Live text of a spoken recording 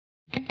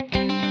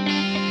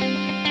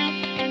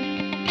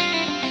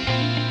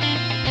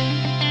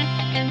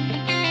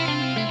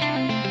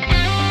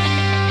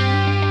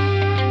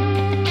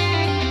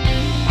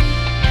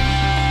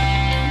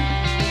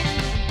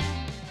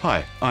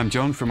Hi, I'm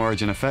John from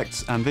Origin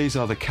Effects, and these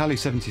are the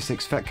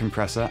Cali76 FET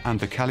compressor and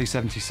the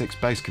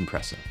Cali76 bass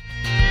compressor.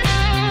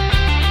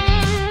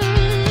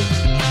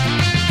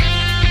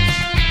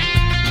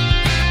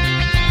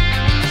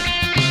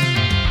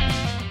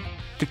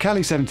 The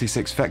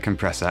Cali76 FET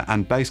compressor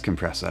and bass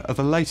compressor are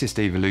the latest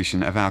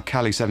evolution of our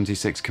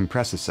Cali76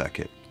 compressor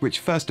circuit,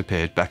 which first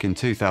appeared back in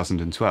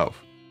 2012.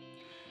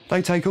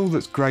 They take all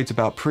that's great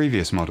about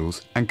previous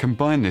models and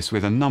combine this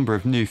with a number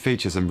of new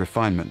features and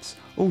refinements,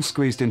 all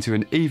squeezed into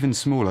an even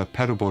smaller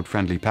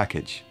pedalboard-friendly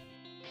package.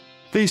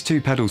 These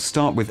two pedals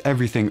start with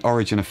everything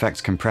Origin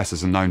Effects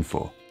compressors are known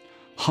for.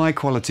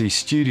 High-quality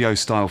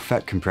studio-style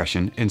FET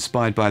compression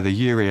inspired by the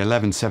Yuri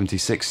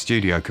 1176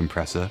 studio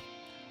compressor,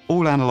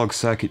 all-analogue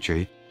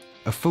circuitry,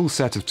 a full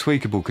set of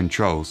tweakable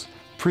controls,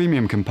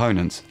 premium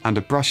components, and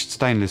a brushed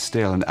stainless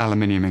steel and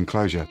aluminium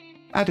enclosure.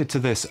 Added to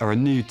this are a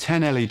new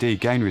 10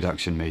 LED gain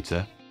reduction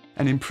meter,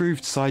 an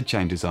improved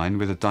sidechain design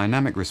with a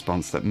dynamic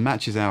response that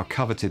matches our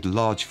coveted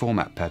large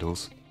format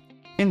pedals,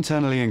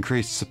 internally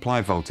increased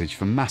supply voltage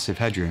for massive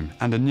headroom,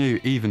 and a new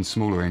even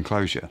smaller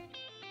enclosure.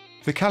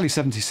 The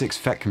Cali76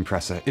 FET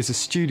compressor is a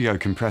studio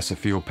compressor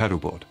for your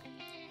pedalboard.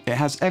 It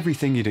has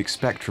everything you'd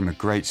expect from a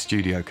great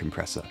studio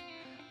compressor,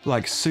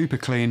 like super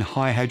clean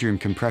high headroom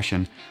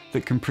compression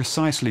that can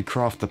precisely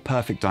craft the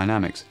perfect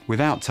dynamics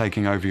without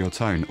taking over your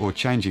tone or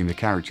changing the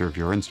character of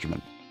your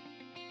instrument.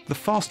 The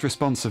fast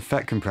response of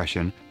FET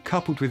compression,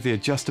 coupled with the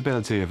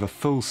adjustability of a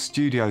full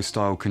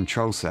studio-style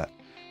control set,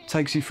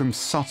 takes you from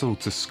subtle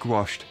to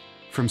squashed,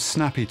 from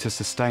snappy to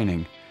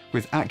sustaining,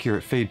 with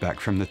accurate feedback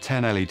from the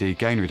 10 LED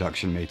gain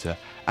reduction meter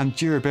and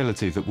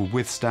durability that will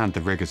withstand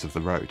the rigours of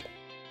the road.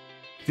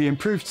 The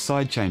improved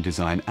sidechain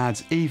design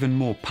adds even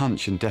more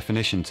punch and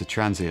definition to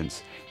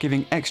transients,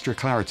 giving extra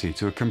clarity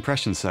to a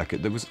compression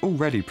circuit that was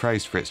already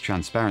praised for its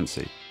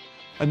transparency.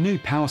 A new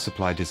power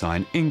supply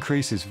design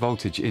increases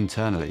voltage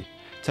internally,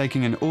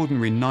 taking an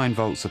ordinary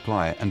 9-volt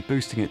supply and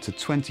boosting it to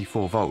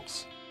 24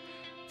 volts.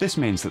 This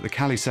means that the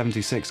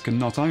Cali76 can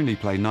not only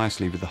play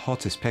nicely with the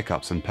hottest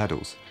pickups and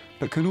pedals,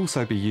 but can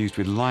also be used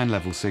with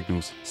line-level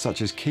signals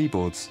such as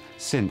keyboards,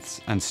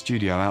 synths, and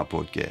studio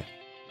outboard gear.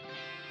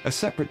 A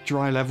separate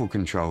dry level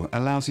control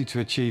allows you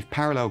to achieve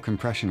parallel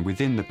compression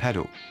within the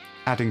pedal,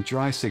 adding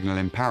dry signal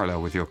in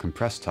parallel with your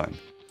compressed tone.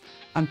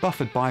 And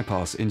buffered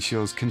bypass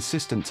ensures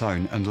consistent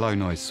tone and low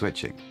noise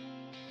switching.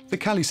 The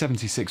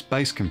Cali76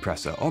 bass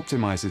compressor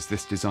optimises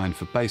this design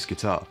for bass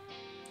guitar.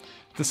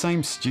 The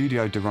same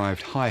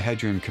studio-derived high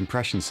headroom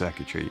compression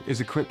circuitry is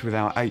equipped with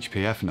our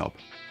HPF knob.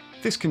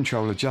 This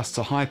control adjusts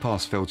a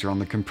high-pass filter on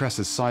the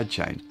compressor's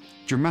sidechain,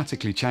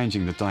 dramatically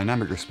changing the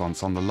dynamic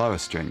response on the lower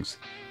strings,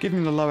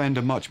 giving the low end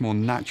a much more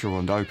natural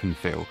and open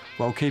feel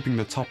while keeping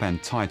the top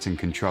end tight and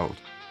controlled.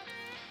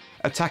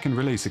 Attack and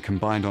release are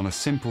combined on a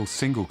simple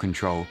single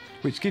control,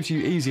 which gives you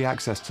easy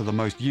access to the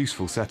most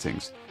useful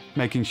settings,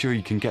 making sure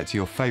you can get to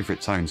your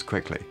favourite tones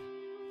quickly.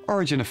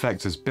 Origin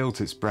Effects has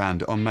built its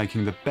brand on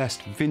making the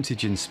best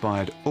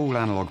vintage-inspired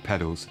all-analogue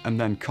pedals and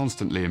then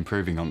constantly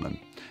improving on them,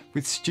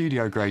 with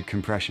studio-grade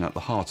compression at the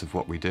heart of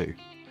what we do.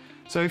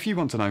 So if you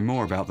want to know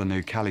more about the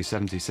new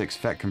Cali76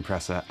 FET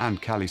compressor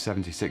and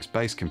Cali76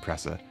 bass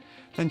compressor,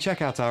 then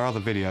check out our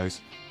other videos,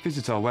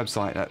 visit our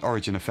website at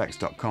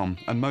origineffects.com,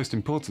 and most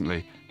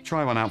importantly,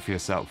 try one out for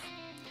yourself.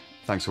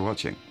 Thanks for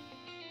watching.